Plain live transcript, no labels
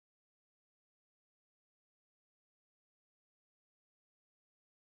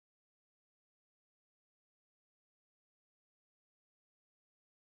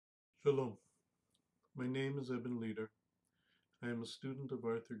Shalom. My name is Ebn Leader. I am a student of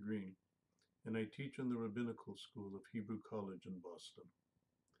Arthur Green, and I teach in the Rabbinical School of Hebrew College in Boston.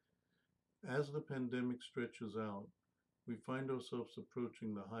 As the pandemic stretches out, we find ourselves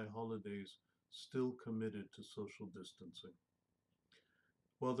approaching the high holidays still committed to social distancing.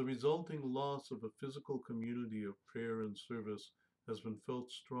 While the resulting loss of a physical community of prayer and service has been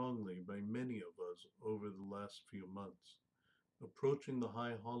felt strongly by many of us over the last few months, approaching the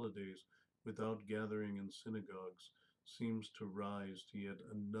high holidays without gathering in synagogues seems to rise to yet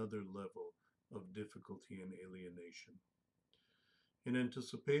another level of difficulty and alienation. In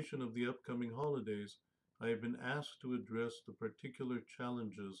anticipation of the upcoming holidays, I have been asked to address the particular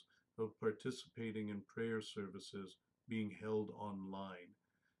challenges of participating in prayer services being held online,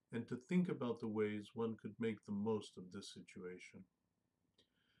 and to think about the ways one could make the most of this situation.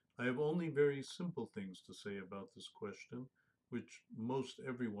 I have only very simple things to say about this question, which most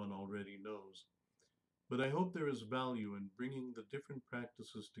everyone already knows. But I hope there is value in bringing the different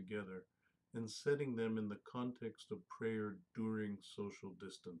practices together and setting them in the context of prayer during social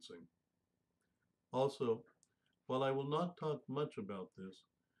distancing. Also, while I will not talk much about this,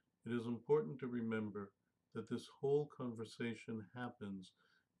 it is important to remember that this whole conversation happens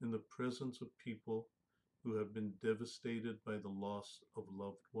in the presence of people who have been devastated by the loss of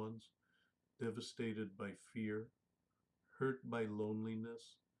loved ones, devastated by fear, hurt by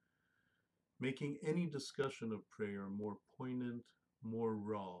loneliness, making any discussion of prayer more poignant, more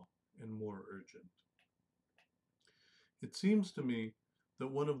raw, and more urgent. It seems to me that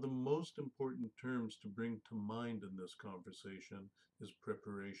one of the most important terms to bring to mind in this conversation is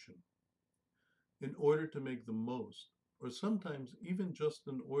preparation. In order to make the most, or sometimes even just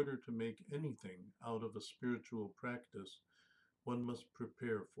in order to make anything out of a spiritual practice, one must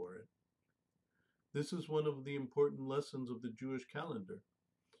prepare for it. This is one of the important lessons of the Jewish calendar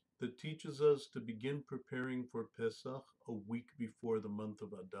that teaches us to begin preparing for Pesach a week before the month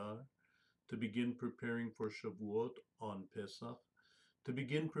of Adar, to begin preparing for Shavuot on Pesach, to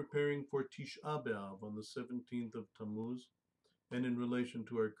begin preparing for Tisha B'Av on the 17th of Tammuz, and in relation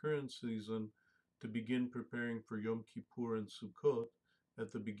to our current season, to begin preparing for Yom Kippur and Sukkot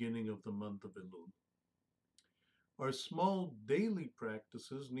at the beginning of the month of Elul. Our small daily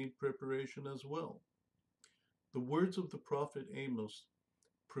practices need preparation as well. The words of the prophet Amos,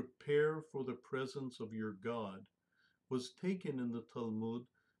 "Prepare for the presence of your God," was taken in the Talmud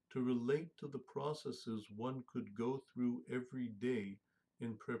to relate to the processes one could go through every day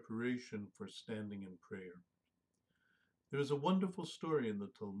in preparation for standing in prayer. There is a wonderful story in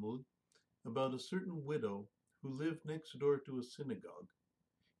the Talmud about a certain widow who lived next door to a synagogue,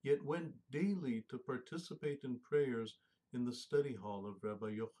 yet went daily to participate in prayers in the study hall of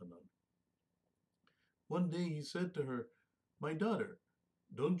Rabbi Yochanan. One day he said to her, "My daughter,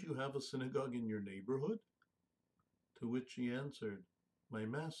 don't you have a synagogue in your neighborhood?" To which she answered, "My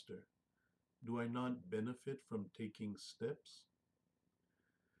master, do I not benefit from taking steps?"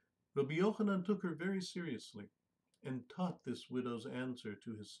 Rabbi Yochanan took her very seriously and taught this widow's answer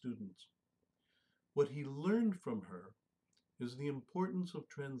to his students. What he learned from her is the importance of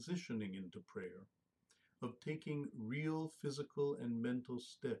transitioning into prayer, of taking real physical and mental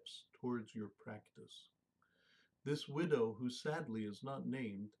steps towards your practice. This widow, who sadly is not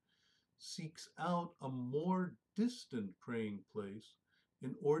named, seeks out a more distant praying place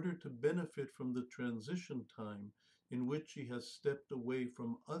in order to benefit from the transition time in which she has stepped away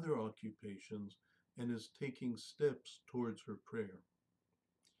from other occupations and is taking steps towards her prayer.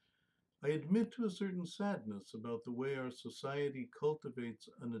 I admit to a certain sadness about the way our society cultivates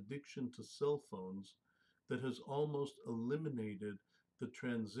an addiction to cell phones that has almost eliminated the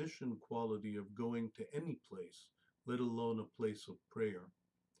transition quality of going to any place, let alone a place of prayer.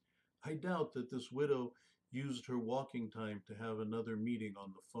 I doubt that this widow used her walking time to have another meeting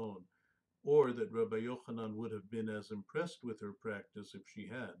on the phone, or that Rabbi Yochanan would have been as impressed with her practice if she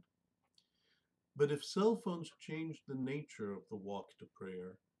had. But if cell phones changed the nature of the walk to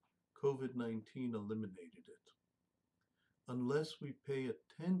prayer, COVID-19 eliminated it. Unless we pay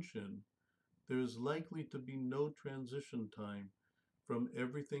attention, there is likely to be no transition time from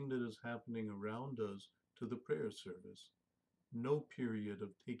everything that is happening around us to the prayer service. No period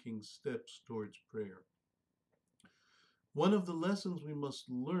of taking steps towards prayer. One of the lessons we must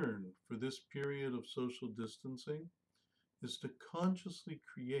learn for this period of social distancing is to consciously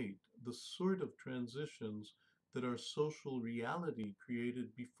create the sort of transitions that our social reality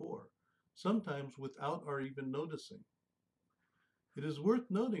created before, sometimes without our even noticing. It is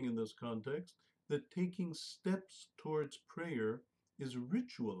worth noting in this context that taking steps towards prayer is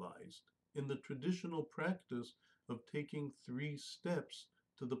ritualized in the traditional practice of taking 3 steps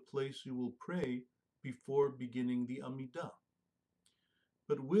to the place you will pray before beginning the Amidah.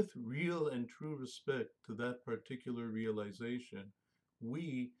 But with real and true respect to that particular realization,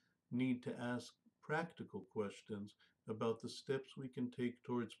 we need to ask practical questions about the steps we can take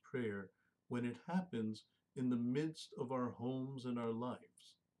towards prayer when it happens in the midst of our homes and our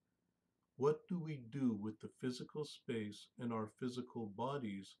lives. What do we do with the physical space and our physical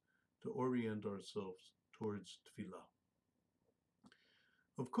bodies to orient ourselves towards tefillah?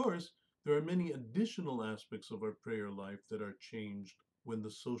 Of course, there are many additional aspects of our prayer life that are changed when the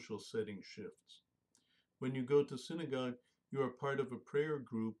social setting shifts. When you go to synagogue, you are part of a prayer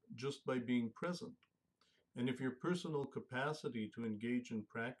group just by being present. And if your personal capacity to engage in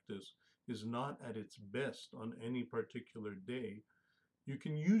practice is not at its best on any particular day, you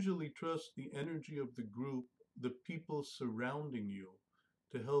can usually trust the energy of the group, the people surrounding you,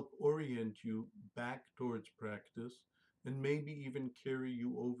 to help orient you back towards practice and maybe even carry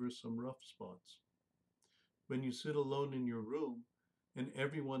you over some rough spots. When you sit alone in your room and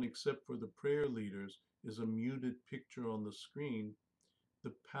everyone except for the prayer leaders is a muted picture on the screen,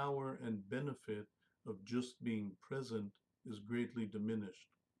 the power and benefit of just being present is greatly diminished.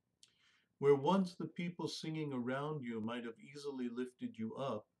 Where once the people singing around you might have easily lifted you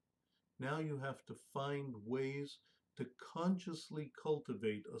up, now you have to find ways to consciously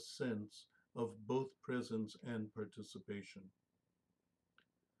cultivate a sense of both presence and participation.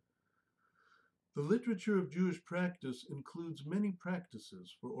 The literature of Jewish practice includes many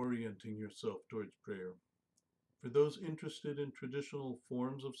practices for orienting yourself towards prayer. For those interested in traditional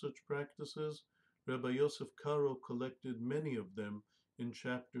forms of such practices, Rabbi Yosef Karo collected many of them in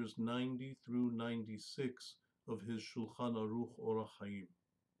chapters 90 through 96 of his Shulchan Aruch Orach Chaim.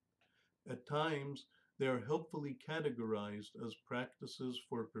 At times, they are helpfully categorized as practices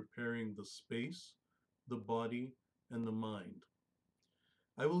for preparing the space, the body, and the mind.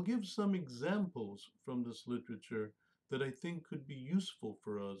 I will give some examples from this literature that I think could be useful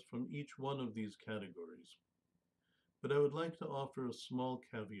for us from each one of these categories. But I would like to offer a small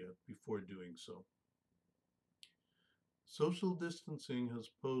caveat before doing so. Social distancing has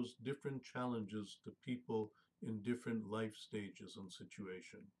posed different challenges to people in different life stages and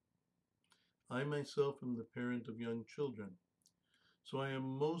situations. I myself am the parent of young children, so I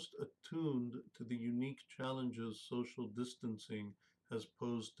am most attuned to the unique challenges social distancing has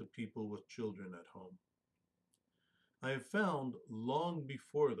posed to people with children at home. I have found long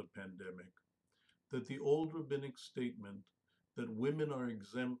before the pandemic that the old rabbinic statement that women are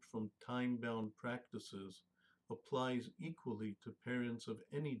exempt from time-bound practices applies equally to parents of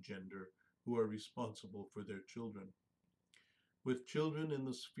any gender who are responsible for their children. With children in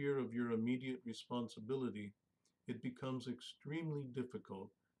the sphere of your immediate responsibility, it becomes extremely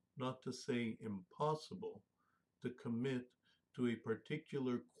difficult, not to say impossible, to commit to a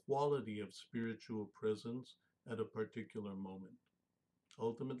particular quality of spiritual presence at a particular moment.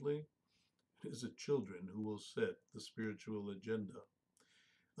 Ultimately, it is the children who will set the spiritual agenda,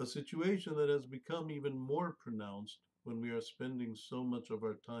 a situation that has become even more pronounced when we are spending so much of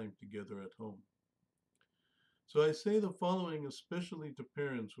our time together at home. So I say the following especially to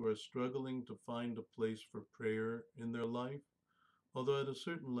parents who are struggling to find a place for prayer in their life, although at a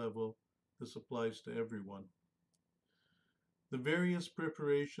certain level, this applies to everyone. The various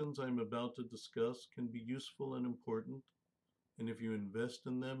preparations I'm about to discuss can be useful and important, and if you invest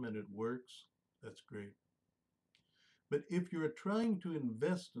in them and it works, that's great. But if you're trying to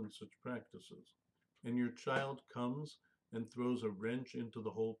invest in such practices, and your child comes and throws a wrench into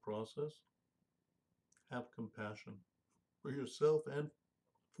the whole process, have compassion for yourself and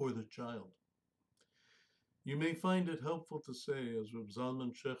for the child. You may find it helpful to say, as Reb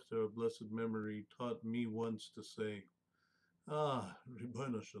Zalman Schachter of blessed memory taught me once to say,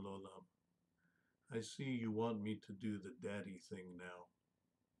 Ribono Shel Olam, I see you want me to do the daddy thing now.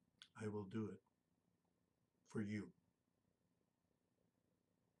 I will do it for you.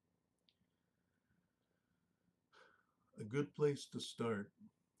 A good place to start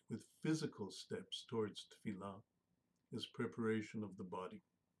with physical steps towards tefillah is preparation of the body.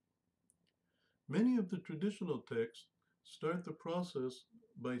 Many of the traditional texts start the process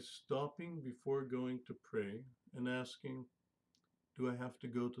by stopping before going to pray and asking, do I have to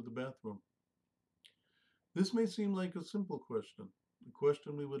go to the bathroom? This may seem like a simple question, a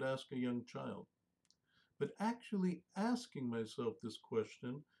question we would ask a young child. But actually asking myself this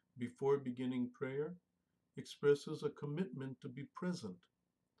question before beginning prayer expresses a commitment to be present.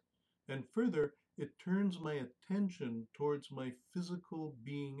 And further, it turns my attention towards my physical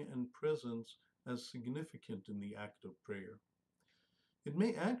being and presence as significant in the act of prayer. It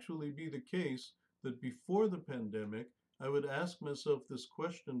may actually be the case that before the pandemic, I would ask myself this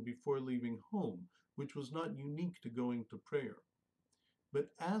question before leaving home, which was not unique to going to prayer. But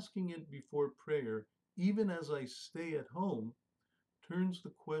asking it before prayer, even as I stay at home, turns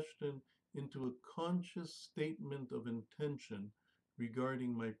the question into a conscious statement of intention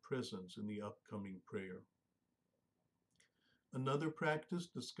regarding my presence in the upcoming prayer. Another practice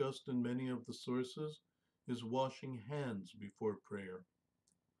discussed in many of the sources is washing hands before prayer.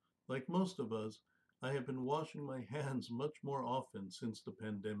 Like most of us, I have been washing my hands much more often since the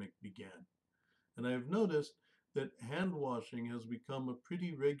pandemic began. And I have noticed that hand washing has become a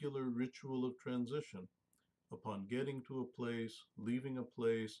pretty regular ritual of transition. Upon getting to a place, leaving a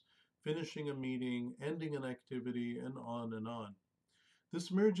place, finishing a meeting, ending an activity, and on and on.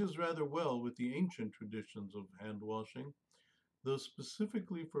 This merges rather well with the ancient traditions of hand washing, though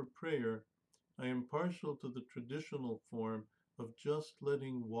specifically for prayer, I am partial to the traditional form of just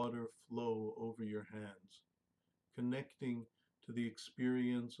letting water flow over your hands, connecting to the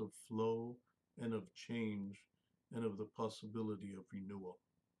experience of flow and of change and of the possibility of renewal.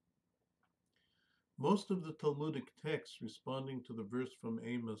 Most of the Talmudic texts responding to the verse from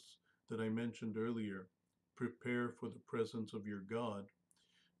Amos that I mentioned earlier, prepare for the presence of your God,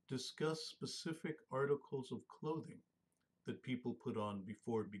 discuss specific articles of clothing that people put on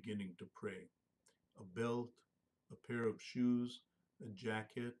before beginning to pray: a belt, a pair of shoes, a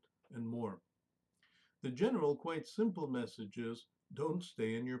jacket, and more. The general, quite simple message is don't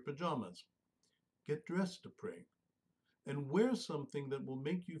stay in your pajamas. Get dressed to pray. And wear something that will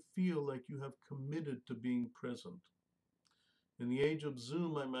make you feel like you have committed to being present. In the age of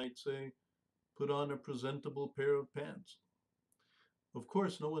Zoom, I might say, put on a presentable pair of pants. Of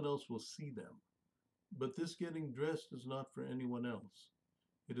course, no one else will see them, but this getting dressed is not for anyone else.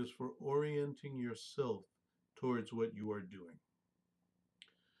 It is for orienting yourself towards what you are doing.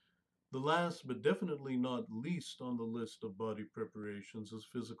 The last, but definitely not least on the list of body preparations is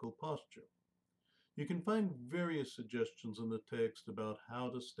physical posture. You can find various suggestions in the text about how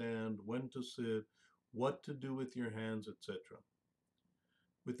to stand, when to sit, what to do with your hands, etc.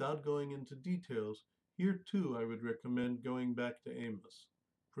 Without going into details, here too I would recommend going back to Amos.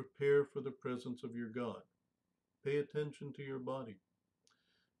 Prepare for the presence of your God. Pay attention to your body.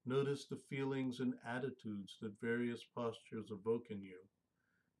 Notice the feelings and attitudes that various postures evoke in you,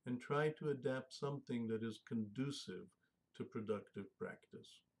 and try to adapt something that is conducive to productive practice.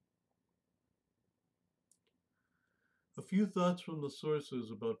 A few thoughts from the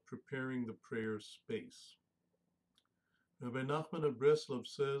sources about preparing the prayer space. Rabbi Nachman of Breslov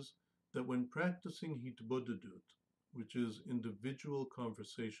says that when practicing hitbodedut, which is individual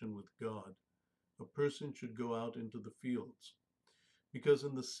conversation with God, a person should go out into the fields. Because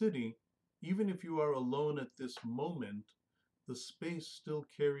in the city, even if you are alone at this moment, the space still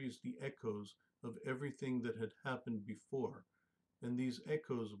carries the echoes of everything that had happened before, and these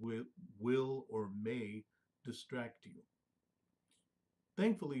echoes will or may distract you.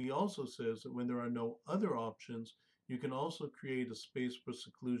 Thankfully, he also says that when there are no other options, you can also create a space for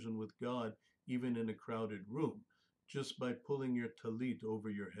seclusion with God, even in a crowded room, just by pulling your talit over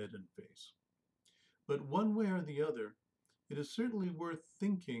your head and face. But one way or the other, it is certainly worth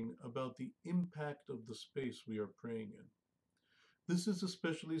thinking about the impact of the space we are praying in. This is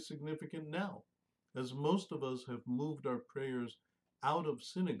especially significant now, as most of us have moved our prayers out of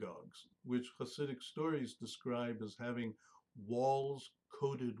synagogues, which Hasidic stories describe as having walls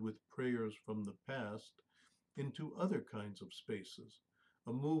coated with prayers from the past, into other kinds of spaces,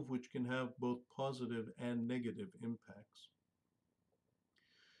 a move which can have both positive and negative impacts.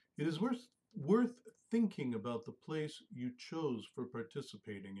 It is worth thinking about the place you chose for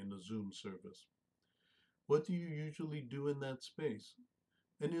participating in a Zoom service. What do you usually do in that space?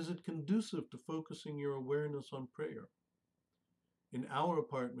 And is it conducive to focusing your awareness on prayer? In our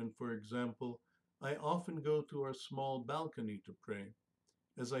apartment, for example, I often go to our small balcony to pray,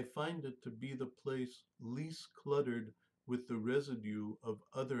 as I find it to be the place least cluttered with the residue of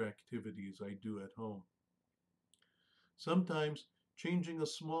other activities I do at home. Sometimes changing a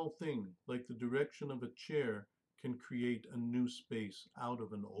small thing, like the direction of a chair, can create a new space out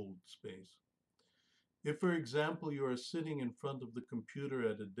of an old space. If, for example, you are sitting in front of the computer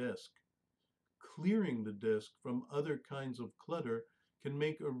at a desk, clearing the desk from other kinds of clutter can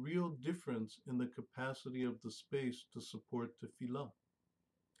make a real difference in the capacity of the space to support tefillah.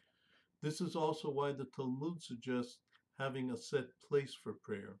 This is also why the Talmud suggests having a set place for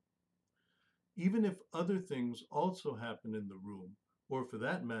prayer. Even if other things also happen in the room, or for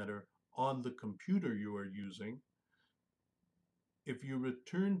that matter, on the computer you are using, if you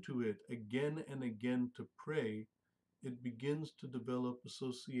return to it again and again to pray, it begins to develop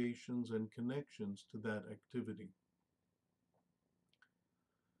associations and connections to that activity.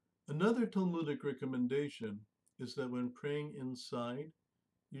 Another Talmudic recommendation is that when praying inside,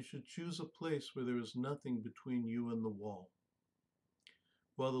 you should choose a place where there is nothing between you and the wall.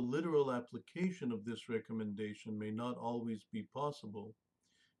 While the literal application of this recommendation may not always be possible,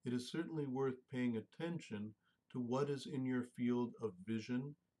 it is certainly worth paying attention to what is in your field of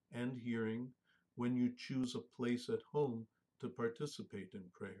vision and hearing when you choose a place at home to participate in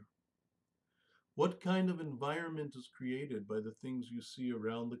prayer. What kind of environment is created by the things you see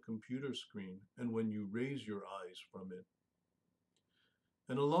around the computer screen and when you raise your eyes from it?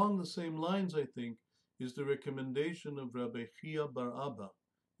 And along the same lines, I think, is the recommendation of Rabbi Chia bar Abba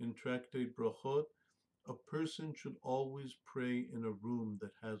in Tractate Brachot: a person should always pray in a room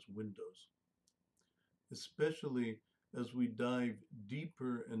that has windows, especially as we dive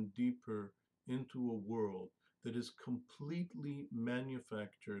deeper and deeper into a world that is completely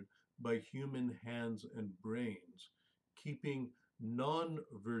manufactured by human hands and brains, keeping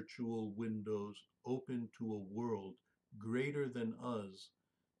non-virtual windows open to a world greater than us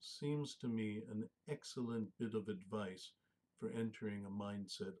seems to me an excellent bit of advice for entering a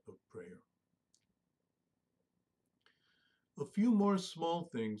mindset of prayer. A few more small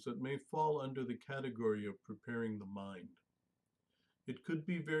things that may fall under the category of preparing the mind. It could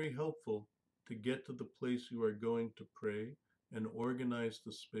be very helpful to get to the place you are going to pray and organize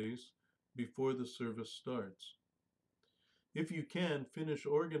the space before the service starts. If you can, finish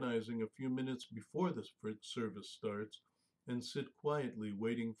organizing a few minutes before the service starts and sit quietly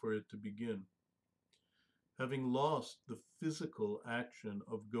waiting for it to begin. Having lost the physical action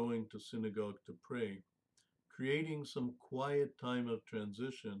of going to synagogue to pray, creating some quiet time of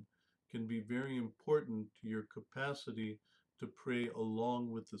transition can be very important to your capacity to pray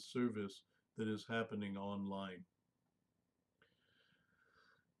along with the service that is happening online.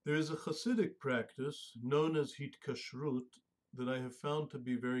 There is a Hasidic practice known as hitkashrut that I have found to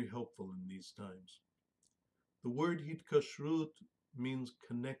be very helpful in these times. The word hitkashrut means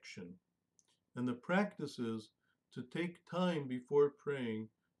connection, and the practice is to take time before praying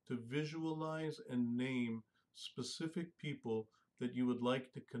to visualize and name specific people that you would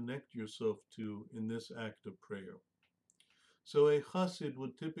like to connect yourself to in this act of prayer. So a Chassid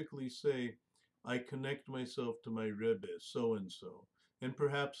would typically say, I connect myself to my Rebbe, so, and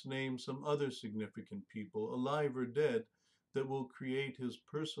perhaps name some other significant people, alive or dead, that will create his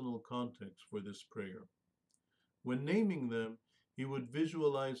personal context for this prayer. When naming them, he would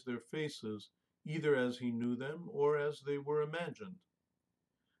visualize their faces either as he knew them or as they were imagined.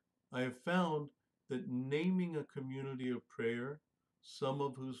 I have found that naming a community of prayer, some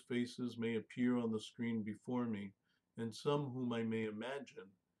of whose faces may appear on the screen before me, and some whom I may imagine,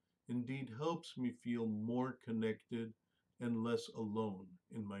 indeed helps me feel more connected and less alone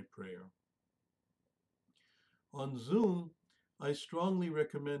in my prayer. On Zoom, I strongly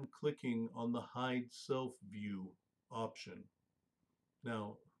recommend clicking on the Hide Self View option.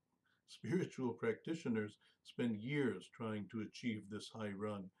 Now, spiritual practitioners spend years trying to achieve this high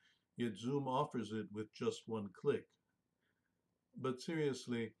run, yet Zoom offers it with just one click. But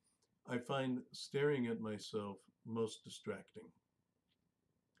seriously, I find staring at myself most distracting.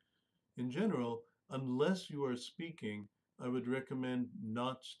 In general, unless you are speaking, I would recommend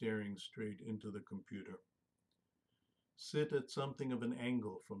not staring straight into the computer. Sit at something of an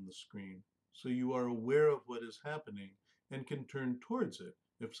angle from the screen so you are aware of what is happening and can turn towards it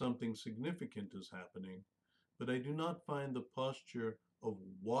if something significant is happening, but I do not find the posture of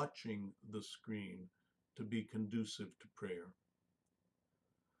watching the screen to be conducive to prayer.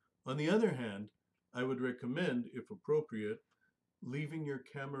 On the other hand, I would recommend, if appropriate, leaving your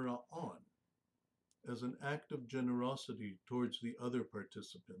camera on as an act of generosity towards the other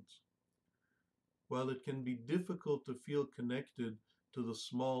participants. While it can be difficult to feel connected to the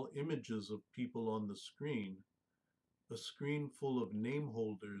small images of people on the screen, a screen full of name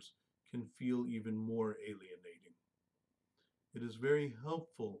holders can feel even more alienating. It is very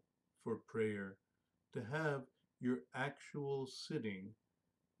helpful for prayer to have your actual sitting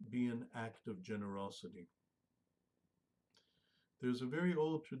be an act of generosity. There's a very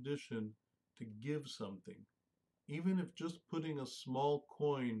old tradition to give something, even if just putting a small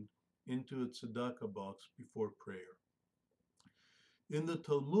coin into a tzedakah box before prayer. In the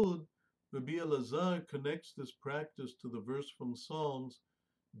Talmud, Rabbi Elazar connects this practice to the verse from Psalms,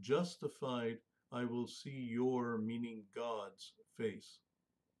 justified I will see your, meaning God's, face.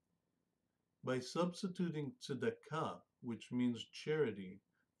 By substituting tzedakah, which means charity,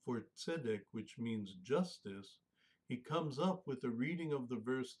 for tzedek, which means justice, he comes up with a reading of the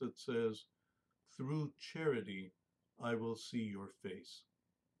verse that says, through charity I will see your face.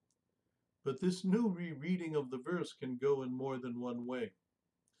 But this new rereading of the verse can go in more than one way.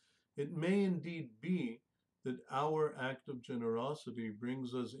 It may indeed be that our act of generosity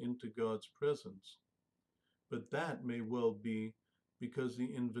brings us into God's presence, but that may well be because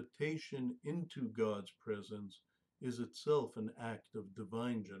the invitation into God's presence is itself an act of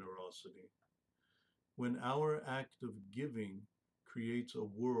divine generosity. When our act of giving creates a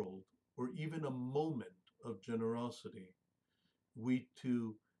world or even a moment of generosity, we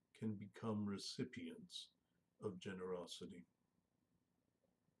too can become recipients of generosity.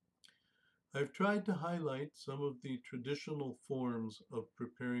 I've tried to highlight some of the traditional forms of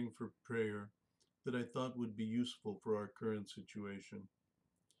preparing for prayer that I thought would be useful for our current situation.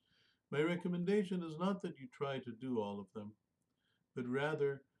 My recommendation is not that you try to do all of them, but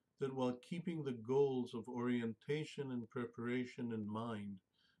rather that while keeping the goals of orientation and preparation in mind,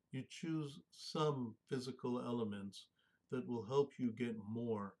 you choose some physical elements that will help you get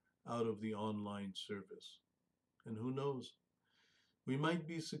more out of the online service. And who knows, we might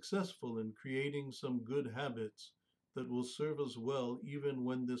be successful in creating some good habits that will serve us well even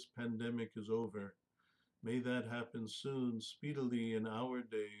when this pandemic is over. May that happen soon, speedily in our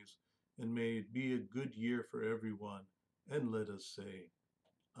days, and may it be a good year for everyone. And let us say,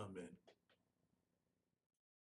 Amen.